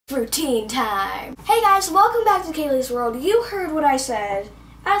Routine time. Hey guys, welcome back to Kaylee's World. You heard what I said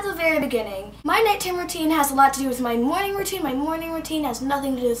at the very beginning. My nighttime routine has a lot to do with my morning routine. My morning routine has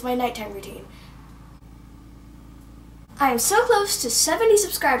nothing to do with my nighttime routine. I am so close to 70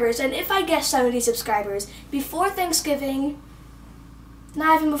 subscribers, and if I get 70 subscribers before Thanksgiving,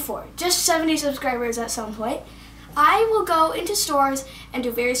 not even before, just 70 subscribers at some point, I will go into stores and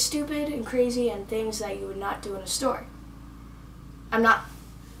do very stupid and crazy and things that you would not do in a store. I'm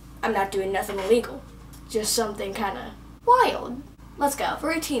not doing nothing illegal, just something kind of wild. Let's go,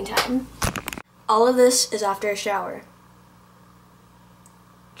 routine time. All of this is after a shower.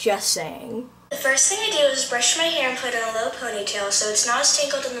 Just saying. The first thing I do is brush my hair and put in a low ponytail so it's not as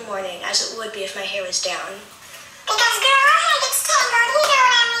tangled in the morning as it would be if my hair was down. Because girl, our hair gets tangled, you know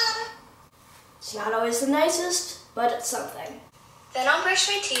what I mean? It's not always the nicest, but it's something. Then I'll brush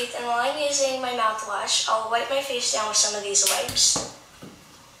my teeth, and while I'm using my mouthwash, I'll wipe my face down with some of these wipes.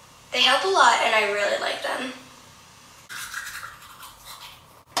 They help a lot, and I really like them.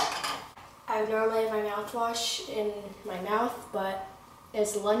 I normally have my mouthwash in my mouth, but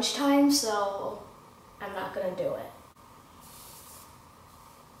it's lunchtime, so I'm not gonna do it.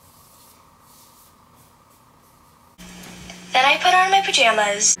 Then I put on my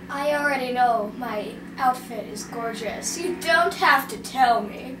pajamas. I already know my outfit is gorgeous. You don't have to tell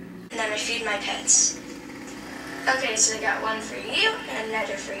me. And then I feed my pets. Okay, so I got one for you, and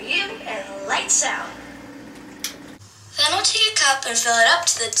another for you, and lights out. Then I'll take a cup and fill it up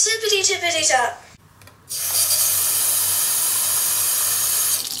to the tippity top.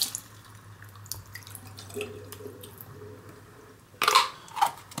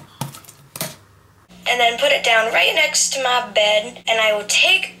 And then put it down right next to my bed, and I will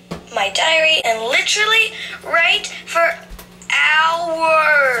take my diary and literally write for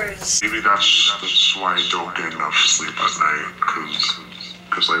hours. Maybe that's why I don't get enough sleep at night,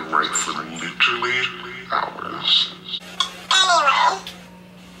 because I write for literally hours. Anyway.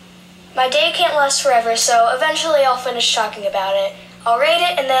 My day can't last forever, so eventually I'll finish talking about it. I'll rate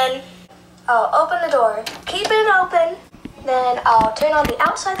it, and then I'll open the door, keep it open, then I'll turn on the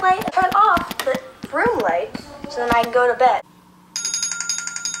outside light and turn off the room light, so then I can go to bed.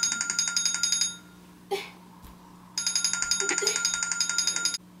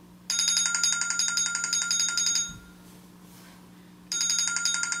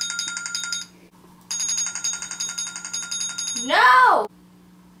 No!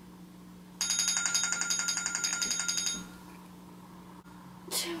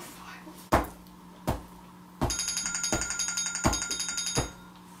 Too far.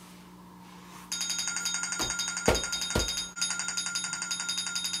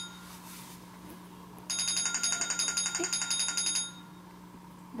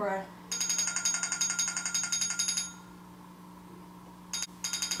 Bruh.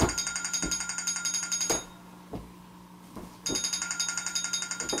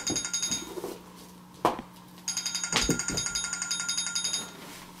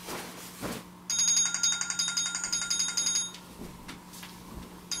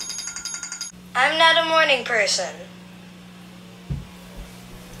 I'm not a morning person.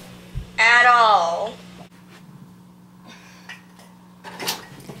 At all.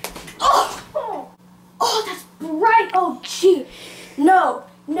 Oh, that's bright. Oh, gee. No.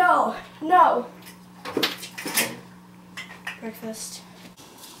 Breakfast.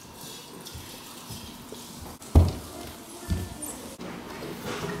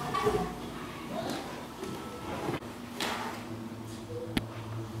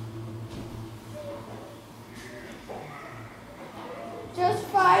 Just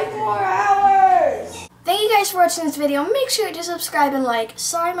 5 more hours. Thank you guys for watching this video. Make sure to subscribe and like.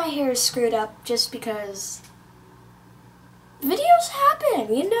 Sorry my hair is screwed up just because videos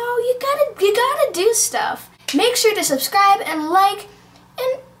happen, you know, you gotta do stuff. Make sure to subscribe and like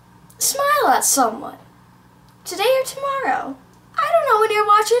and smile at someone. Today or tomorrow. I don't know when you're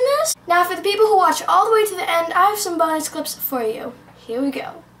watching this. Now for the people who watch all the way to the end, I have some bonus clips for you. Here we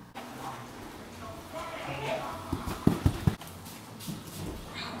go.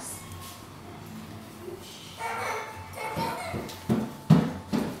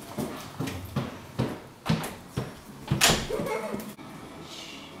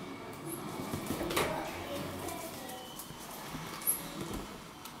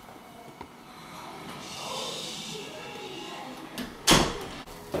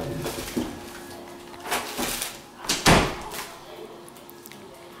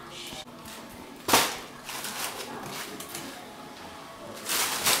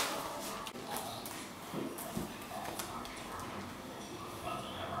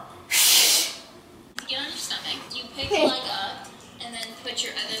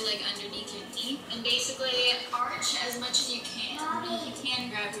 your leg underneath your knee. And basically arch as much as you can. You can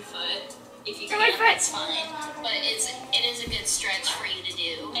grab your foot. If you can, it's fine. But it is a good stretch for you to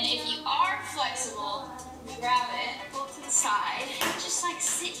do. And if you are flexible, grab it, pull to the side, and just like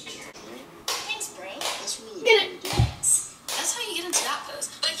sit here. Thanks, bro. That's really good. Thanks. That's how you get into that pose.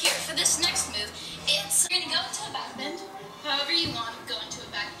 But here, for this next move, you're gonna go into a back bend. However you want to go into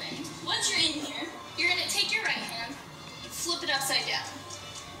a back bend. Once you're in here, you're gonna take your right hand, flip it upside down.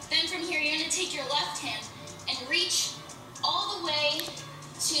 Then from here, you're gonna take your left hand and reach all the way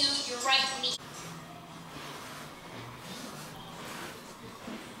to your right knee.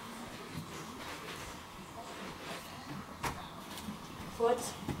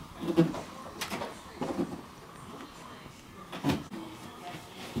 What?